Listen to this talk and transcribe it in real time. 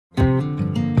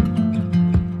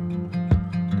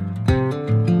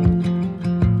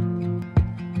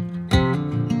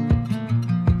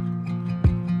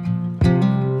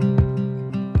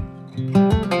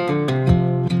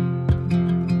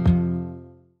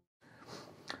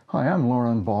Hi, I'm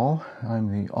Lauren Ball.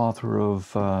 I'm the author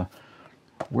of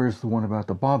Where's the One About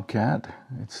the Bobcat?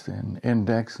 It's an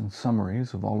index and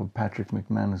summaries of all of Patrick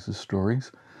McManus'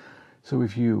 stories. So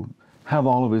if you have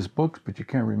all of his books, but you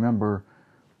can't remember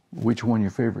which one your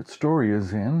favorite story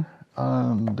is in,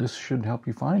 this should help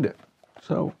you find it.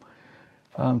 So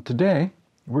today,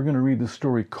 we're going to read the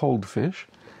story Cold Fish,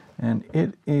 and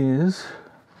it is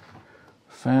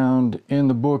found in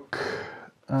the book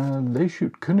They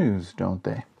Shoot Canoes, Don't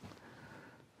They?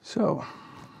 So,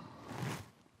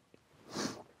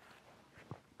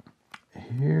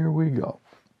 here we go.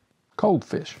 Cold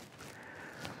Fish.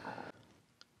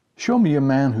 Show me a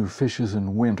man who fishes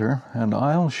in winter, and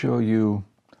I'll show you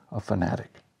a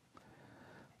fanatic.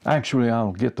 Actually,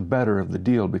 I'll get the better of the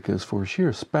deal because for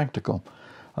sheer spectacle,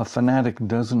 a fanatic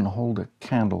doesn't hold a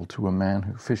candle to a man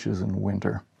who fishes in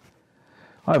winter.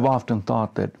 I've often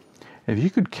thought that if you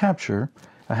could capture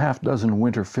a half-dozen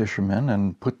winter fishermen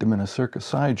and put them in a circus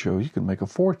sideshow, you could make a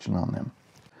fortune on them.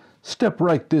 Step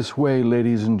right this way,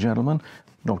 ladies and gentlemen.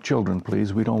 No children,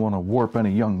 please. We don't want to warp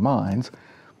any young minds.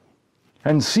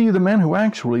 And see the men who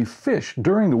actually fish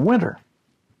during the winter.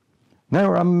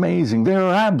 They're amazing. They're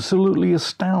absolutely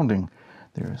astounding.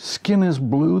 Their skin is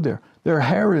blue. Their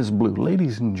hair is blue.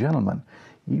 Ladies and gentlemen,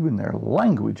 even their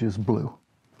language is blue.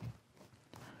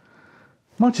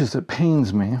 Much as it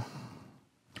pains me,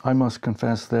 I must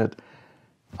confess that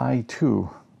I,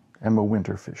 too, am a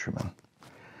winter fisherman.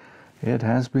 It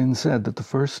has been said that the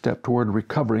first step toward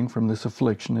recovering from this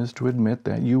affliction is to admit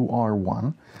that you are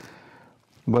one,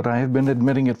 but I have been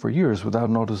admitting it for years without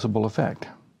noticeable effect.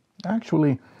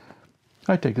 Actually,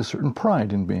 I take a certain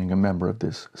pride in being a member of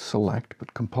this select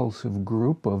but compulsive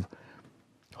group of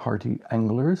hearty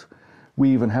anglers. We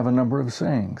even have a number of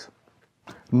sayings.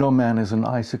 No man is an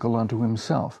icicle unto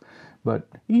himself, but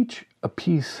each a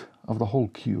piece of the whole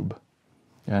cube.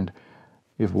 And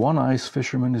if one ice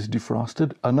fisherman is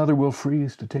defrosted, another will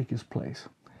freeze to take his place.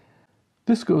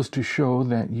 This goes to show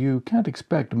that you can't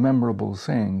expect memorable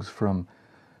sayings from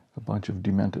a bunch of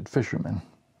demented fishermen.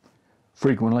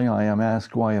 Frequently I am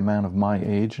asked why a man of my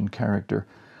age and character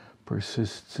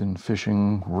persists in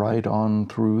fishing right on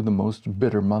through the most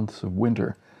bitter months of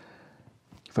winter.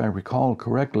 If I recall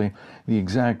correctly, the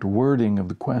exact wording of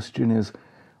the question is,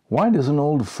 why does an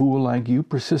old fool like you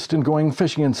persist in going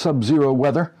fishing in sub-zero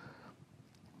weather?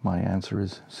 My answer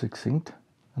is succinct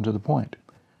and to the point.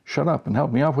 Shut up and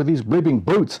help me out with these bleeping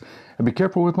boots, and be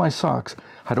careful with my socks.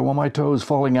 I don't want my toes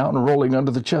falling out and rolling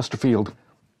under the Chesterfield.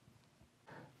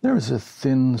 There is a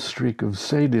thin streak of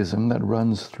sadism that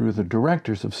runs through the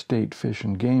directors of state fish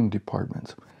and game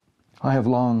departments. I have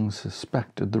long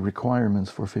suspected the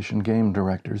requirements for fish and game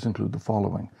directors include the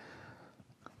following.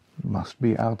 Must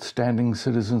be outstanding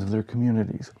citizens of their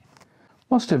communities.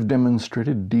 Must have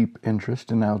demonstrated deep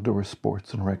interest in outdoor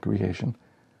sports and recreation.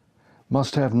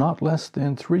 Must have not less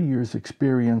than 3 years'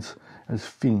 experience as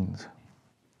fiends.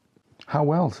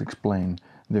 How else explain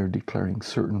their declaring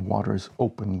certain waters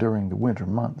open during the winter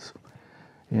months?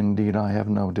 Indeed, I have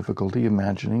no difficulty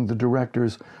imagining the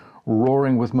directors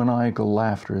roaring with maniacal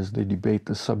laughter as they debate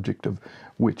the subject of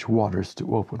which waters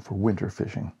to open for winter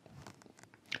fishing.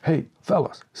 Hey,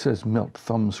 fellas, says Milt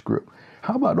Thumbscrew,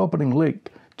 how about opening Lake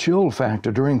Chill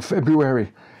Factor during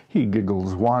February? He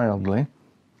giggles wildly.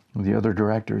 The other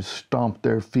directors stomp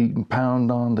their feet and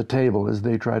pound on the table as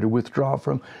they try to withdraw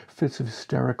from fits of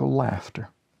hysterical laughter.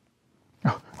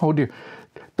 Oh dear,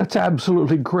 that's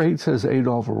absolutely great, says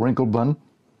Adolph Wrinklebun.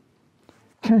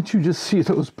 Can't you just see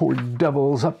those poor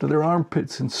devils up to their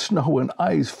armpits in snow and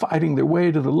ice fighting their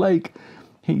way to the lake?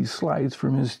 He slides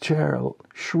from his chair,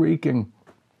 shrieking.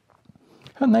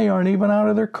 And they aren't even out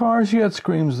of their cars yet,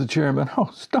 screams the chairman. Oh,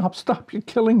 stop, you're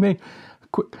killing me.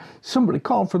 Quick, somebody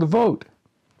call for the vote.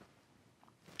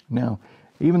 Now,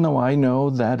 even though I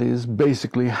know that is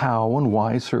basically how and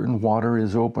why certain water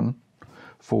is open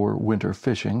for winter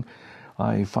fishing,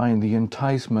 I find the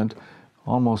enticement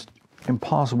almost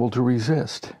impossible to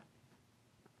resist.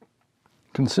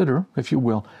 Consider, if you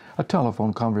will, a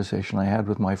telephone conversation I had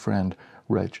with my friend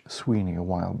Reg Sweeney a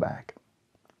while back.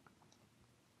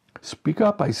 Speak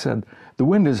up, I said. The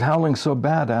wind is howling so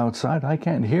bad outside, I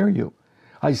can't hear you.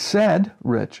 I said,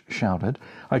 Rich shouted,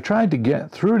 I tried to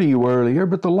get through to you earlier,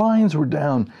 but the lines were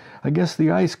down. I guess the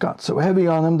ice got so heavy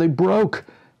on them they broke.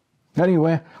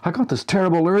 Anyway, I got this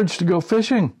terrible urge to go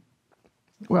fishing.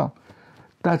 Well,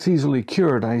 that's easily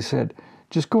cured, I said.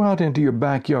 Just go out into your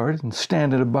backyard and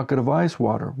stand in a bucket of ice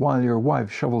water while your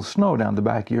wife shovels snow down the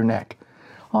back of your neck.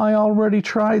 I already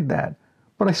tried that,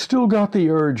 but I still got the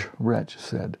urge, Rich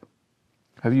said.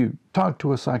 Have you talked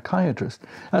to a psychiatrist?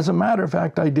 As a matter of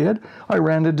fact, I did. I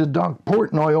ran into Doc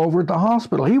Portnoy over at the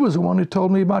hospital. He was the one who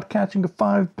told me about catching a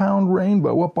 5-pound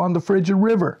rainbow up on the frigid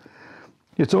river.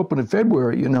 It's open in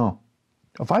February, you know.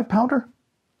 A 5-pounder?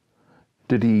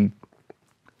 Did he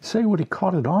say what he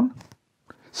caught it on?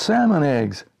 Salmon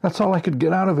eggs. That's all I could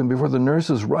get out of him before the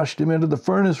nurses rushed him into the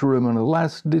furnace room in a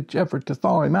last-ditch effort to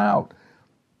thaw him out.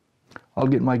 I'll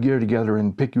get my gear together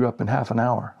and pick you up in half an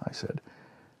hour, I said.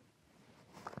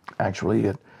 Actually,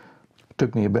 it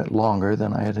took me a bit longer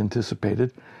than I had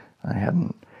anticipated. I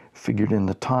hadn't figured in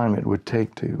the time it would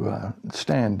take to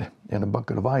stand in a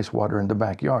bucket of ice water in the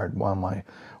backyard while my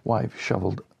wife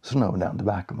shoveled snow down the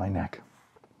back of my neck.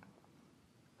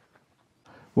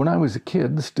 When I was a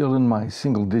kid, still in my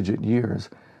single-digit years,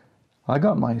 I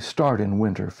got my start in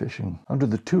winter fishing under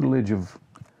the tutelage of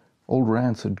old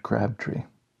Rancid Crabtree.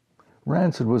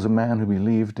 Rancid was a man who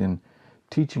believed in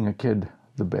teaching a kid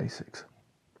the basics.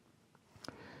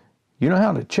 You know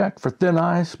how to check for thin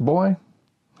ice, boy?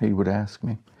 He would ask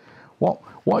me. Well,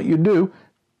 what you do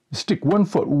is stick one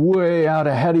foot way out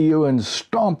ahead of you and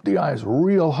stomp the ice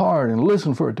real hard and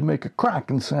listen for it to make a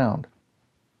cracking sound.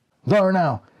 There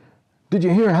now, did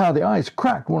you hear how the ice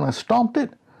cracked when I stomped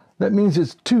it? That means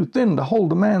it's too thin to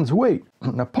hold a man's weight.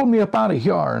 Now pull me up out of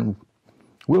here and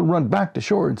we'll run back to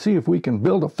shore and see if we can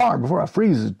build a fire before I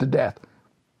freeze it to death.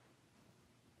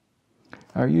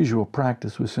 Our usual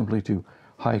practice was simply to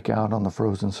hike out on the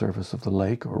frozen surface of the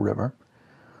lake or river,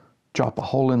 chop a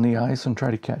hole in the ice and try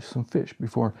to catch some fish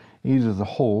before either the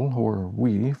hole or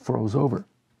we froze over.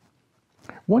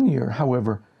 One year,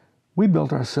 however, we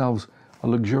built ourselves a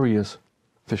luxurious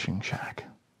fishing shack.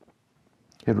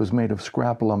 It was made of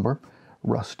scrap lumber,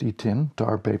 rusty tin,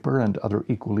 tar paper, and other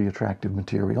equally attractive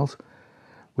materials.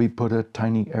 We put a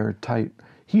tiny airtight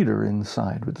heater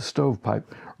inside with a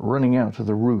stovepipe running out to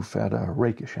the roof at a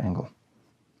rakish angle.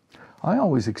 I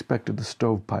always expected the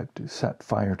stovepipe to set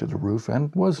fire to the roof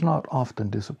and was not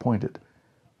often disappointed.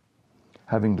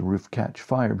 Having the roof catch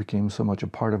fire became so much a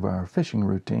part of our fishing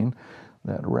routine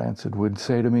that Rancid would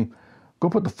say to me,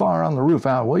 "Go put the fire on the roof,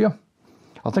 Al, will you?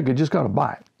 I think I just got a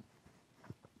bite."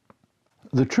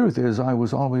 The truth is, I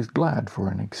was always glad for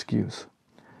an excuse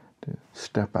to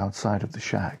step outside of the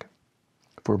shack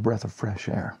for a breath of fresh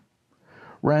air.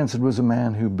 Rancid was a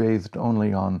man who bathed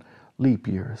only on leap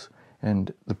years,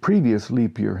 and the previous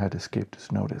leap year had escaped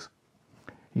his notice.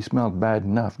 He smelled bad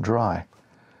enough dry.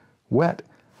 Wet,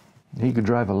 he could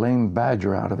drive a lame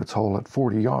badger out of its hole at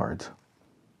 40 yards.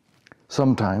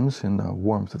 Sometimes, in the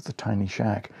warmth of the tiny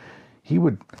shack, he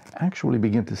would actually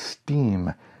begin to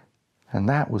steam, and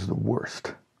that was the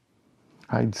worst.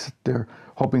 I'd sit there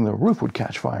hoping the roof would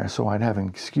catch fire so I'd have an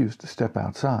excuse to step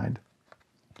outside.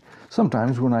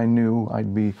 Sometimes when I knew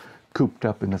I'd be cooped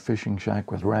up in the fishing shack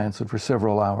with Rancid for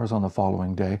several hours on the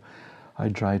following day,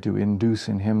 I'd try to induce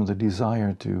in him the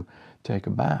desire to take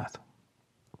a bath.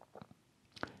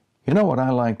 You know what I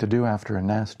like to do after a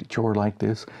nasty chore like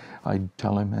this? I'd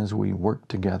tell him as we worked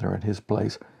together at his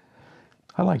place.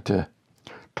 I like to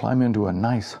climb into a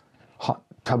nice hot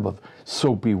tub of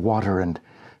soapy water and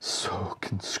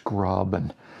soak and scrub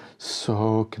and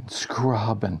soak and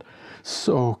scrub and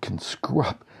soak and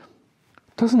scrub.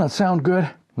 Doesn't that sound good?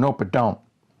 Nope, it don't.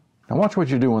 Now watch what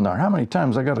you're doing there. How many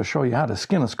times I got to show you how to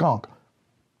skin a skunk?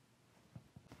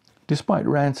 Despite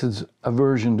Rancid's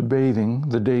aversion to bathing,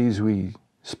 the days we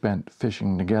spent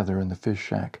fishing together in the fish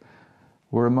shack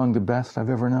were among the best I've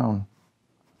ever known.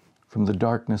 From the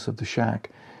darkness of the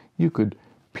shack, you could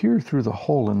peer through the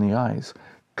hole in the ice,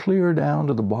 clear down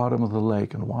to the bottom of the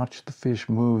lake, and watch the fish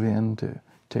move in to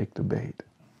take the bait.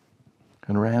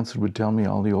 And Rancid would tell me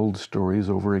all the old stories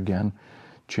over again,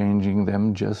 changing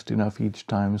them just enough each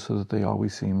time so that they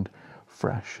always seemed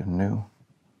fresh and new.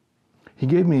 He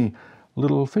gave me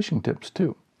little fishing tips,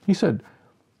 too. He said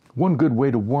one good way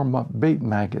to warm up bait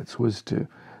maggots was to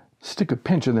stick a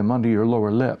pinch of them under your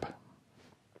lower lip.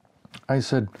 I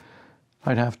said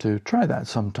I'd have to try that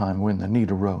sometime when the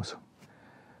need arose.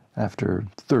 After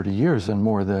 30 years and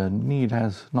more, the need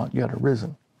has not yet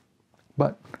arisen.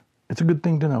 But it's a good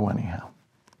thing to know anyhow.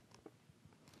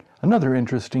 Another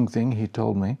interesting thing he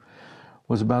told me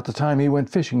was about the time he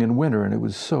went fishing in winter and it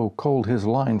was so cold his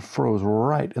line froze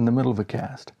right in the middle of a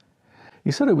cast. He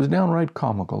said it was downright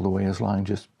comical the way his line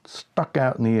just stuck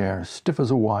out in the air, stiff as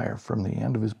a wire from the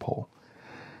end of his pole.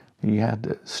 He had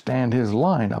to stand his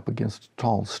line up against a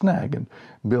tall snag and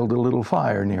build a little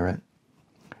fire near it.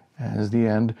 As the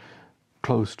end,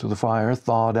 close to the fire,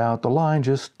 thawed out, the line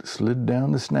just slid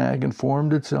down the snag and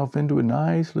formed itself into a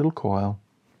nice little coil.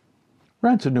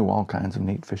 Rancid knew all kinds of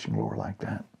neat fishing lore like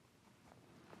that.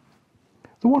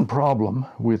 The one problem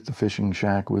with the fishing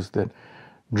shack was that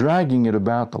dragging it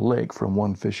about the lake from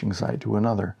one fishing site to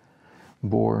another,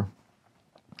 bore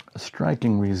a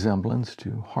striking resemblance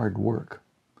to hard work.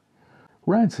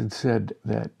 Rancid said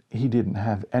that he didn't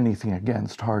have anything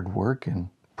against hard work in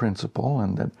principle,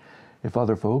 and that if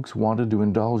other folks wanted to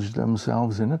indulge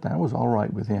themselves in it, that was all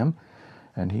right with him,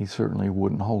 and he certainly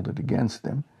wouldn't hold it against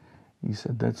them. He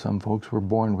said that some folks were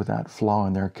born with that flaw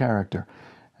in their character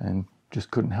and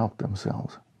just couldn't help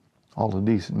themselves. All a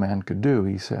decent man could do,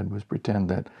 he said, was pretend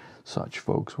that such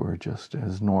folks were just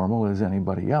as normal as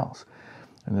anybody else,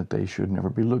 and that they should never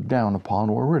be looked down upon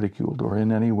or ridiculed or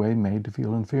in any way made to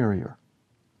feel inferior.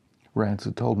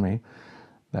 Rancid told me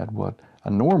that what a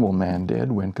normal man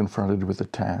did when confronted with a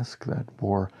task that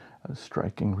bore a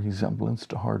striking resemblance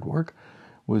to hard work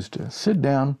was to sit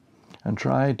down and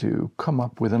try to come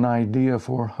up with an idea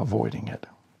for avoiding it.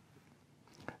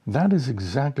 That is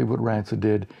exactly what Rancid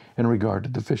did in regard to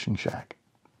the fishing shack.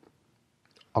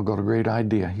 "I've got a great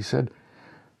idea," he said.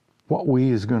 "What we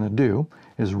is going to do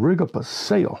is rig up a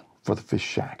sail for the fish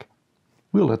shack.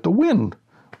 We'll let the wind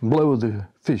blow the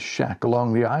fish shack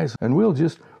along the ice, and we'll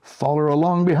just follow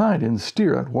along behind and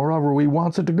steer it wherever we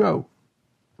wants it to go."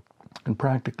 In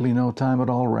practically no time at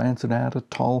all, Rancid had a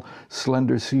tall,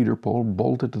 slender cedar pole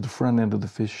bolted to the front end of the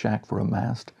fish shack for a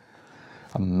mast.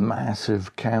 A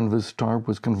massive canvas tarp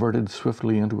was converted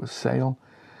swiftly into a sail.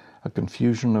 A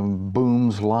confusion of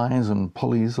booms, lines, and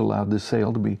pulleys allowed the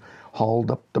sail to be hauled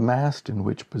up the mast, in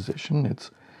which position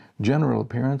its general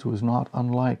appearance was not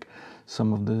unlike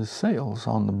some of the sails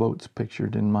on the boats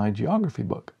pictured in my geography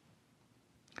book.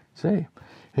 "Say,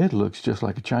 it looks just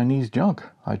like a Chinese junk,"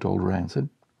 I told Rancid,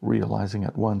 realizing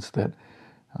at once that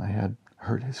I had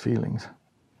hurt his feelings.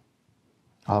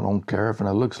 "I don't care if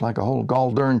it looks like a whole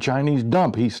gall-darn Chinese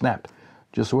dump," he snapped.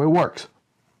 "Just the way it works."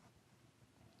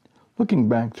 Looking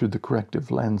back through the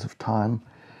corrective lens of time,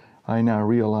 I now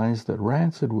realize that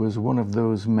Rancid was one of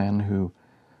those men who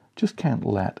just can't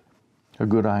let a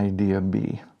good idea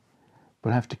be,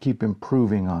 but have to keep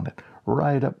improving on it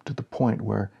right up to the point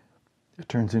where it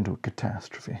turns into a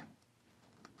catastrophe.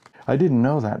 I didn't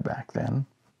know that back then,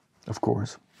 of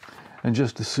course, and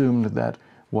just assumed that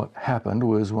what happened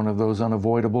was one of those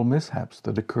unavoidable mishaps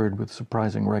that occurred with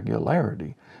surprising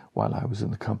regularity while I was in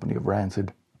the company of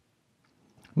Rancid.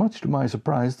 Much to my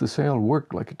surprise, the sail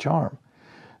worked like a charm.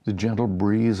 The gentle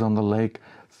breeze on the lake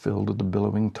filled the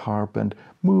billowing tarp and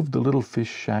moved the little fish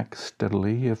shack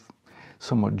steadily, if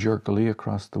somewhat jerkily,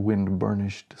 across the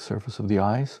wind-burnished surface of the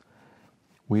ice.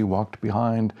 We walked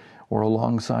behind or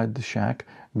alongside the shack,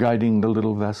 guiding the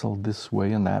little vessel this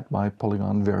way and that by pulling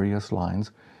on various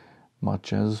lines,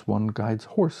 much as one guides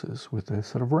horses with a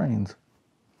set of reins.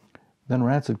 Then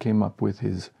Rancid came up with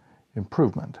his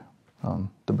improvement on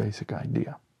the basic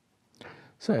idea.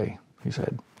 "Say," he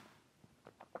said,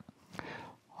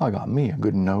 "I got me a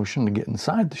good notion to get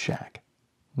inside the shack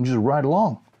and just ride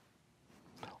along.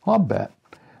 I'll bet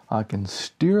I can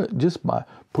steer it just by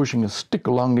pushing a stick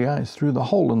along the ice through the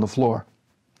hole in the floor.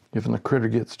 If the critter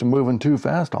gets to moving too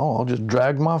fast, I'll just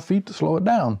drag my feet to slow it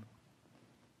down."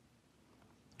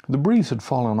 The breeze had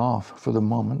fallen off for the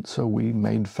moment, so we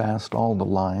made fast all the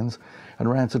lines, and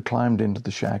Rancid climbed into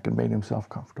the shack and made himself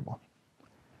comfortable.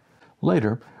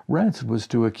 Later, Rancid was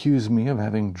to accuse me of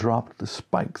having dropped the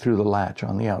spike through the latch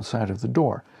on the outside of the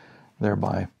door,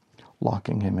 thereby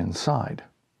locking him inside.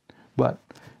 But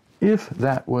if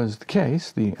that was the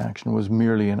case, the action was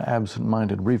merely an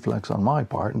absent-minded reflex on my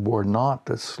part and bore not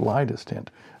the slightest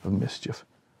hint of mischief.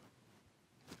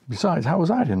 Besides, how was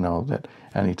I to know that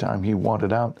any time he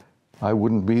wanted out, I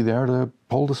wouldn't be there to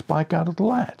pull the spike out of the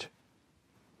latch?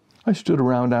 I stood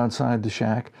around outside the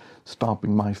shack,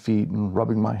 stomping my feet and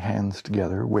rubbing my hands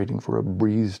together, waiting for a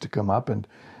breeze to come up and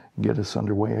get us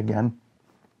underway again.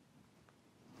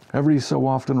 Every so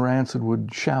often Rancid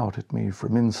would shout at me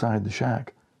from inside the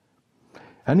shack,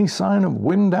 "Any sign of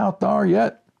wind out there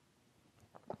yet?"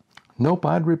 "Nope,"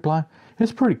 I'd reply.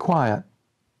 "It's pretty quiet."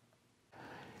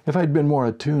 If I'd been more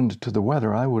attuned to the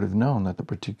weather, I would have known that the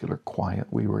particular quiet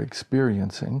we were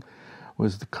experiencing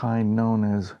was the kind known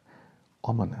as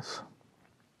ominous.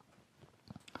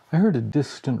 I heard a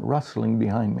distant rustling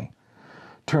behind me.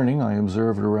 Turning, I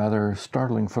observed a rather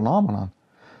startling phenomenon.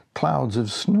 Clouds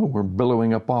of snow were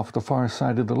billowing up off the far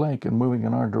side of the lake and moving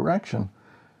in our direction.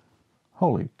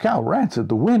 "Holy cow, Rancid,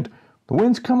 the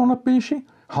wind's coming up, is she?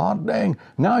 Hot dang,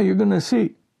 now you're going to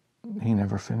see." He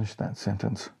never finished that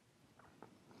sentence.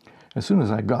 As soon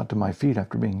as I got to my feet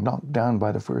after being knocked down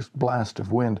by the first blast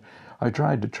of wind, I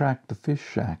tried to track the fish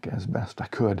shack as best I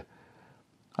could.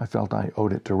 I felt I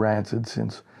owed it to Rancid,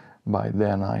 since by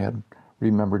then I had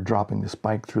remembered dropping the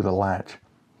spike through the latch.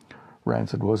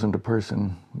 Rancid wasn't a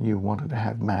person you wanted to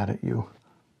have mad at you.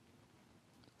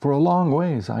 For a long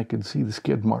ways I could see the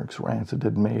skid marks Rancid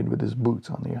had made with his boots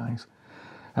on the ice.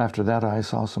 After that I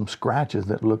saw some scratches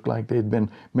that looked like they'd been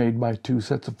made by 2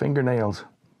 sets of fingernails.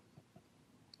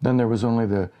 Then there was only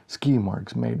the ski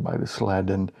marks made by the sled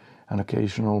and an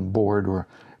occasional board or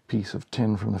piece of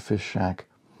tin from the fish shack.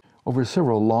 Over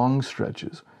several long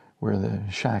stretches where the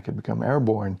shack had become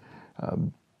airborne,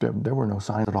 there were no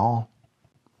signs at all.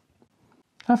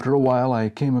 After a while I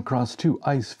came across 2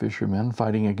 ice fishermen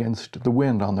fighting against the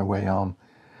wind on their way home.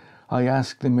 I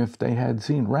asked them if they had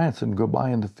seen Rancid go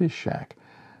by in the fish shack.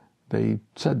 They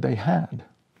said they had.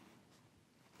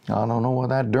 "I don't know what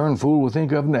that darn fool will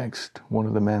think of next," one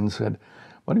of the men said,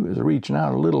 "but he was reaching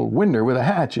out a little winder with a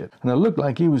hatchet, and it looked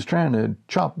like he was trying to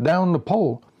chop down the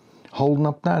pole, holding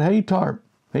up that hay tarp.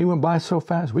 He went by so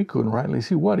fast we couldn't rightly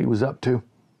see what he was up to."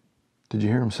 "Did you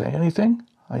hear him say anything?"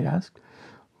 I asked.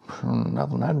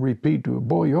 "Nothing I'd repeat to a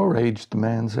boy your age," the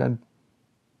man said.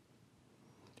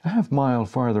 A half-mile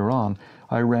farther on,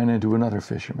 I ran into another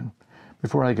fisherman.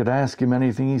 Before I could ask him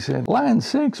anything, he said, "Land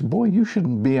sakes, boy, you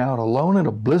shouldn't be out alone in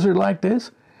a blizzard like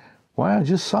this. Why, I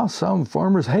just saw some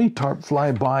farmer's hay tarp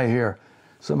fly by here.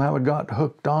 Somehow it got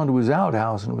hooked onto his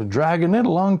outhouse and was dragging it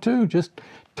along too, just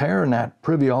tearing that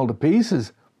privy all to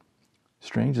pieces.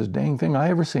 Strangest dang thing I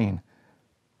ever seen.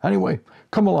 Anyway,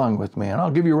 come along with me and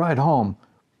I'll give you a ride home."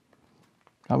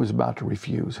 I was about to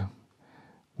refuse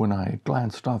when I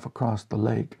glanced off across the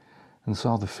lake and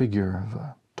saw the figure of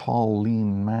a tall,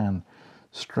 lean man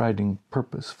striding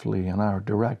purposefully in our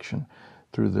direction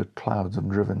through the clouds of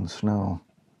driven snow.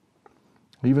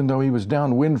 Even though he was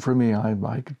downwind from me,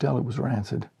 I could tell it was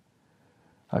Rancid.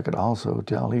 I could also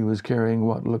tell he was carrying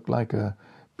what looked like a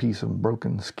piece of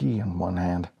broken ski in one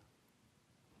hand.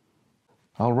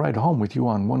 "I'll ride home with you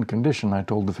on one condition," I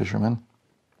told the fisherman,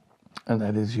 "and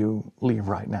that is you leave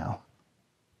right now."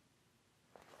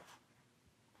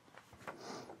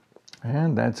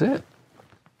 And that's it.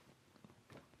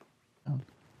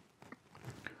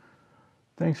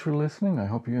 Thanks for listening. I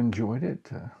hope you enjoyed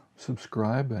it.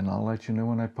 Subscribe, and I'll let you know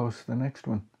when I post the next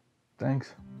one.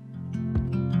 Thanks.